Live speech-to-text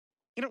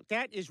You know,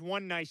 that is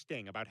one nice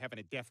thing about having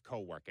a deaf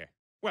coworker.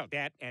 Well,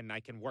 that, and I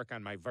can work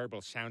on my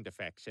verbal sound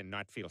effects and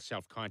not feel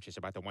self-conscious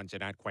about the ones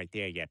that aren't quite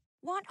there yet.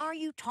 What are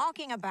you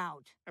talking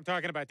about? I'm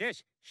talking about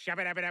this.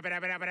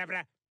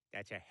 Shabba-dabba-dabba-dabba-dabba-dabba.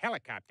 That's a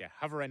helicopter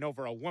hovering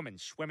over a woman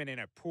swimming in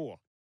a pool.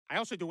 I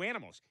also do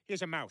animals.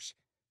 Here's a mouse.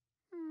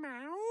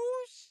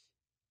 Mouse?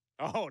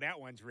 Oh, that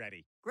one's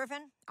ready.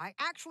 Griffin, I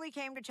actually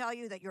came to tell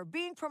you that you're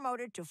being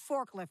promoted to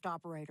forklift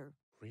operator.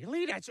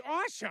 Really? That's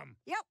awesome.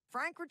 Yep,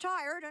 Frank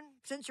retired, and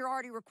since you're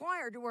already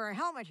required to wear a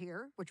helmet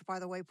here, which, by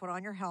the way, put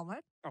on your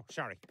helmet. Oh,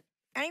 sorry.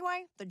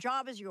 Anyway, the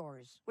job is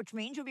yours, which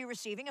means you'll be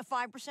receiving a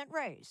 5%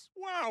 raise.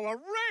 Wow, a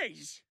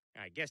raise!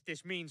 I guess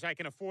this means I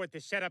can afford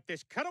to set up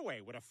this cutaway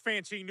with a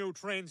fancy new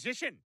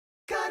transition.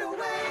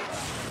 Cutaway!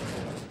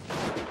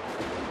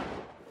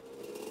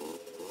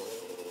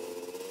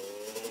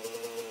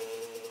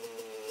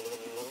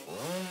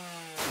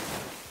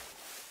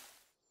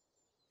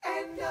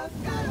 End of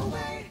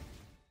cutaway!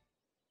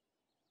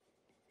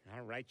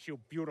 All right, you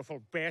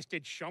beautiful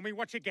bastard, show me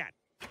what you got.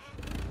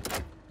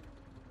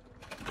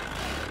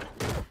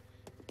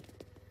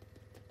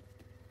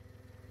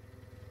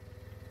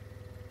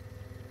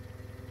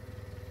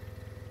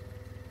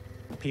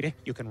 Peter,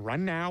 you can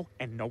run now,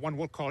 and no one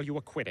will call you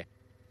a quitter.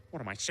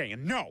 What am I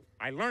saying? No!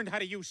 I learned how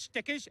to use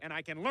stickers, and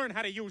I can learn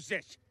how to use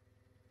this.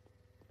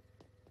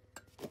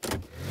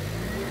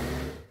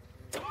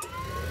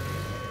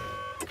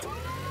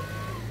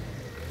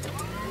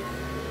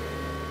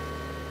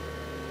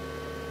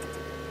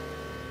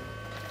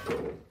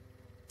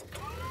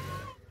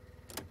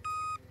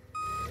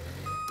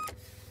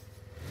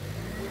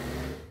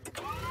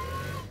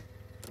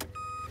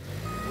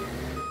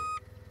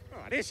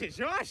 Oh, this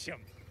is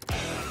awesome!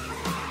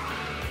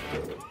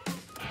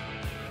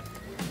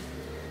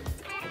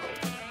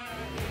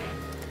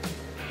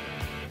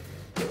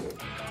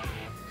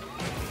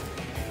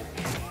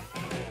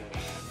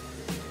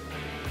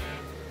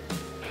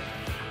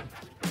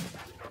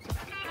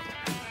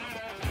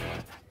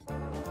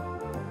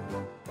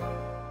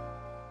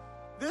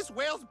 This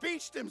whale's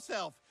beached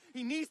himself.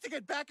 He needs to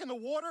get back in the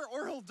water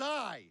or he'll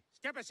die.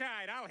 Step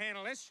aside, I'll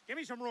handle this. Give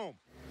me some room.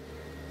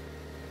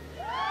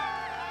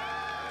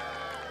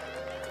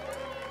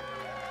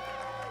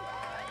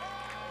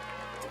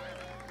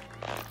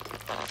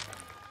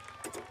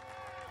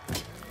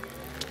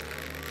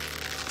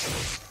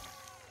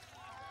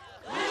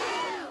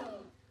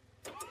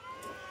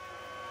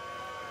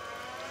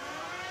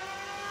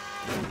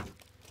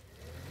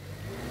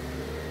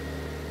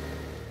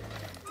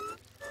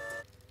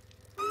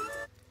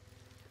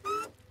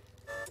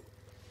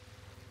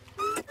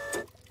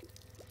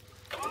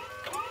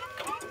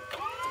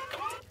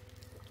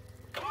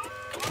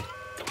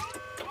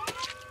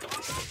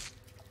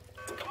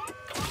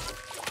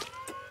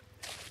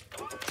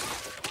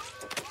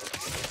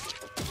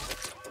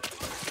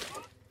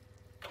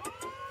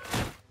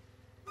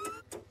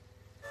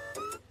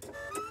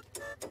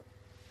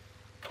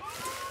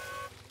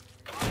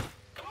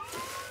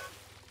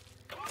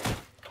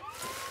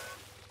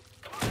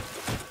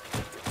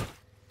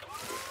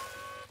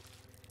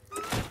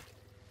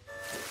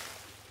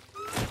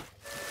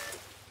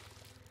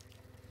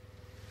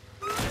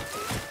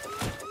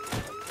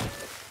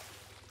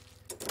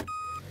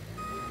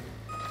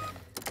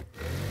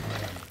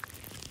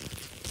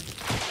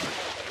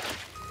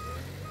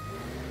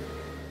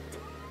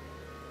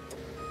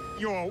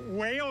 Your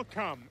whale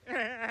come.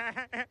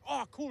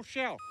 Oh, cool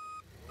shell.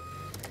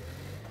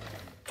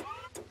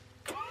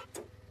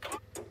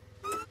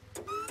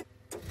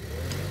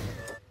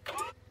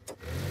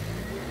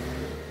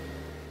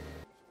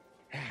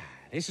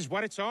 This is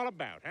what it's all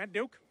about, huh,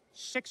 Duke?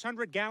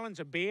 600 gallons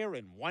of beer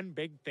in one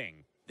big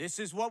thing. This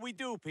is what we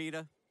do,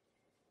 Peter.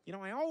 You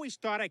know, I always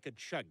thought I could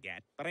chug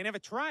that, but I never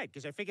tried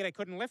because I figured I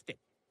couldn't lift it.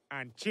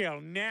 Until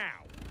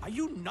now. Are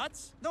you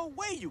nuts? No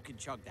way you can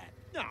chug that.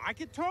 No, I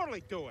could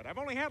totally do it. I've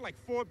only had like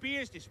 4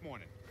 beers this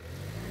morning.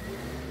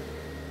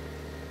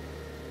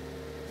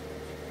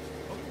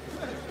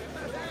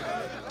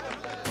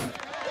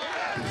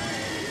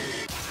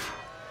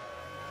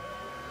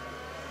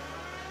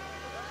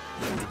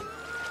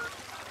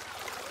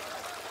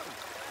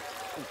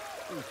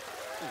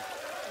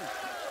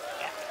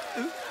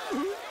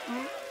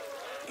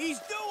 He's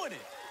doing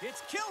it.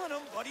 It's killing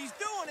him, but he's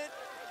doing it.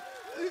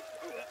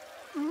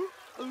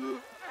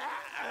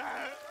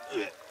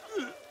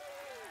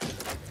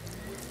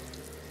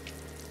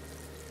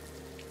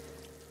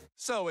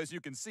 So, as you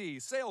can see,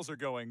 sales are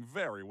going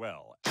very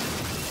well.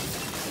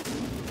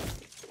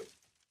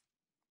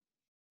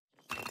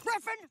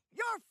 Griffin,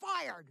 you're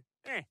fired!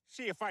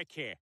 See if I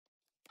care.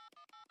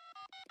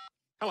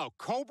 Hello,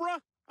 Cobra?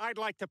 I'd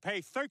like to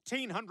pay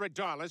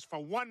 $1,300 for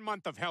 1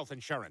 month of health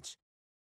insurance.